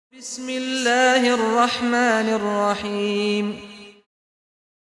بسم الله الرحمن الرحيم.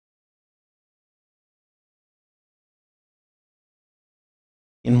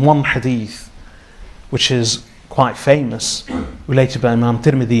 In one hadith, which is quite famous, related by Imam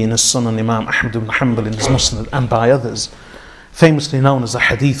Tirmidhi in his Sunan, Imam Ahmad ibn Hanbal in his Musnad, and by others, famously known as the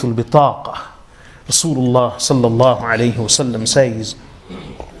Hadith al-Bitaqa, Rasulullah sallallahu alayhi wasallam says,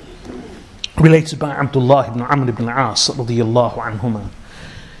 related by Abdullah ibn Amr ibn al-As radiyallahu anhuma,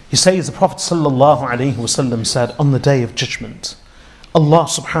 he says the Prophet sallallahu alayhi wasallam said, on the day of judgment, Allah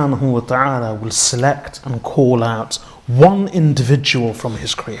subhanahu wa ta'ala will select and call out one individual from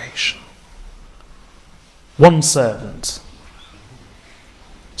his creation, one servant.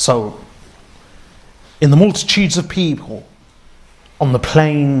 So, in the multitudes of people, on the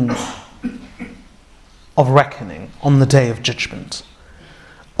plain of reckoning, on the day of judgment,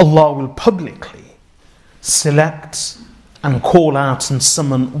 Allah will publicly select and call out and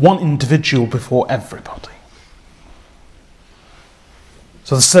summon one individual before everybody.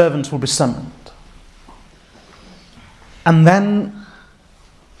 So the servant will be summoned. And then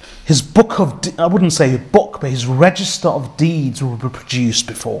his book of, I wouldn't say a book, but his register of deeds will be produced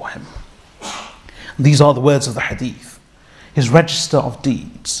before him. These are the words of the hadith. His register of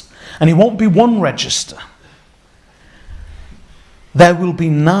deeds. And it won't be one register. There will be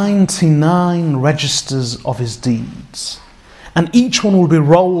 99 registers of his deeds. And each one will be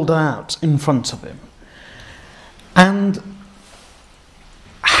rolled out in front of him. And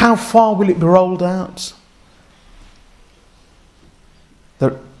how far will it be rolled out?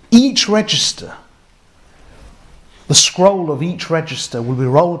 Each register, the scroll of each register will be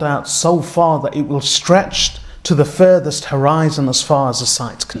rolled out so far that it will stretch to the furthest horizon as far as the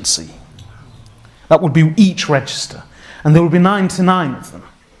sight can see. That would be each register. And there will be 99 of them.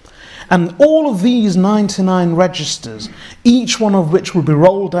 And all of these 99 registers, each one of which will be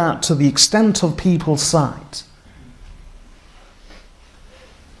rolled out to the extent of people's sight,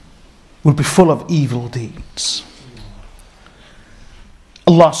 will be full of evil deeds.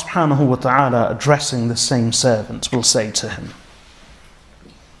 Allah subhanahu wa ta'ala, addressing the same servant, will say to him,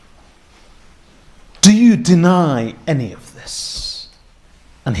 do you deny any of this?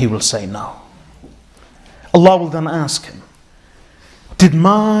 And he will say no. Allah will then ask him, did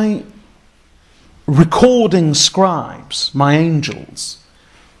my recording scribes, my angels,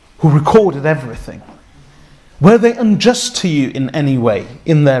 who recorded everything, were they unjust to you in any way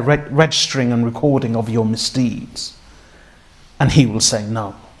in their registering and recording of your misdeeds? And he will say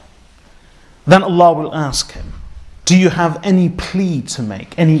no. Then Allah will ask him, do you have any plea to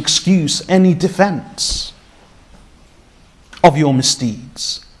make, any excuse, any defense of your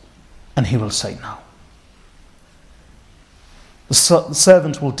misdeeds? And he will say no. The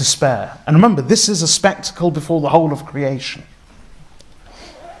servant will despair. And remember, this is a spectacle before the whole of creation.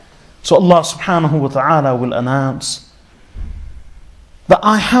 So Allah subhanahu wa ta'ala will announce that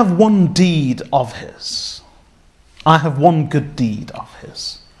I have one deed of his. I have one good deed of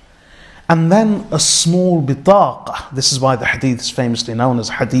his. And then a small bitaqa. This is why the hadith is famously known as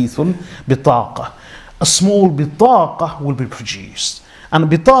hadithul bitaqa. A small bitaqa will be produced. And a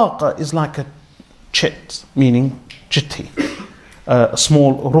bitaqa is like a chit, meaning chitti. A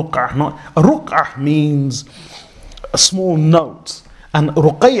small ruq'ah. A ruq'ah means a small note. And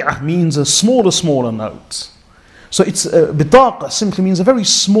ruqay'ah means a smaller note. So it's bitaqa simply means a very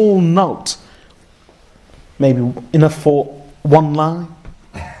small note. Maybe enough for one line.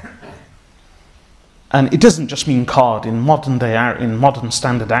 And it doesn't just mean card. In modern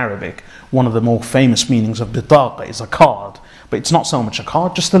standard Arabic, one of the more famous meanings of bitaqa is a card. But it's not so much a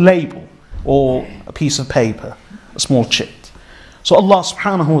card, just a label or a piece of paper, a small chit. So Allah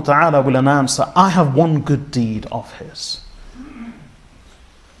subhanahu wa ta'ala will announce that I have one good deed of his.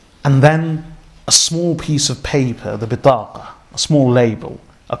 And then a small piece of paper, the bitaqa, a small label,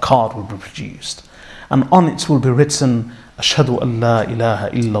 a card will be produced. And on it will be written, Ashhadu an la ilaha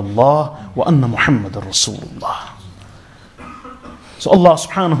illallah wa anna Muhammadan Rasulullah. So Allah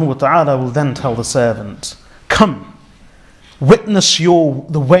subhanahu wa ta'ala will then tell the servant, come, witness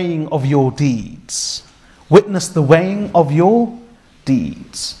the weighing of your deeds. Witness the weighing of your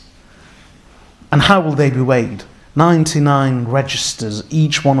deeds. And how will they be weighed? 99 registers,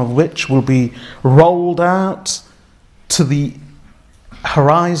 each one of which will be rolled out to the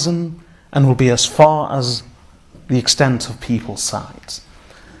horizon and will be as far as the extent of people's sight.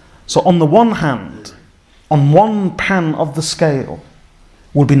 So on the one hand, on one pan of the scale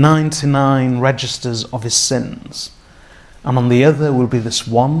will be 99 registers of his sins, and on the other will be this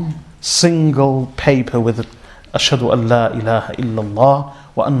one single paper with Ashhadu an la ilaha illallah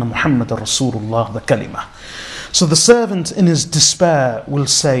wa anna Muhammadan Rasulullah, the kalimah. So the servant in his despair will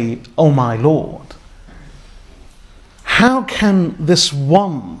say, "O my Lord, how can this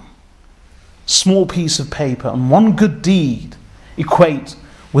one small piece of paper and one good deed equate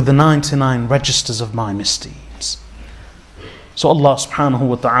with the 99 registers of my misdeeds?" So Allah subhanahu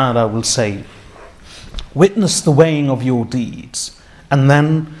wa ta'ala will say, "Witness the weighing of your deeds," and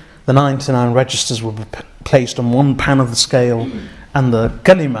then the 99 registers will be placed on one pan of the scale and the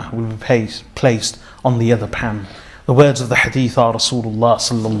kalimah will be placed on the other pan. The words of the hadith are Rasulullah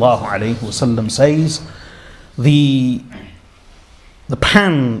sallallahu alayhi wasallam says, the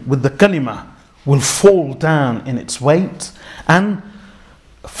pan with the kalimah will fall down in its weight, and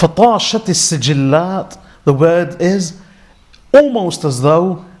fatashat as-sijillat, the word is almost as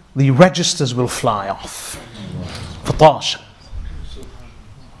though the registers will fly off. Fatashat.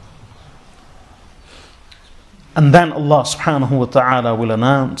 And then Allah subhanahu wa ta'ala will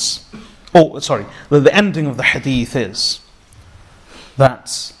announce, the ending of the hadith is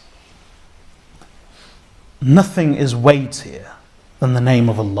that nothing is weightier than the name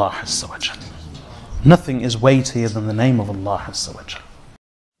of Allah Azza wa Jal. Nothing is weightier than the name of Allah Azza wa Jal.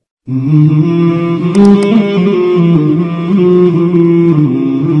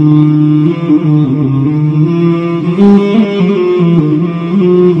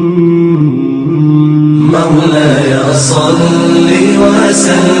 مولاي صل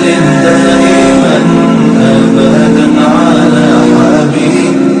وسلم دائما أبدا على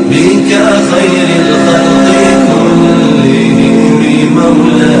حبيبك خير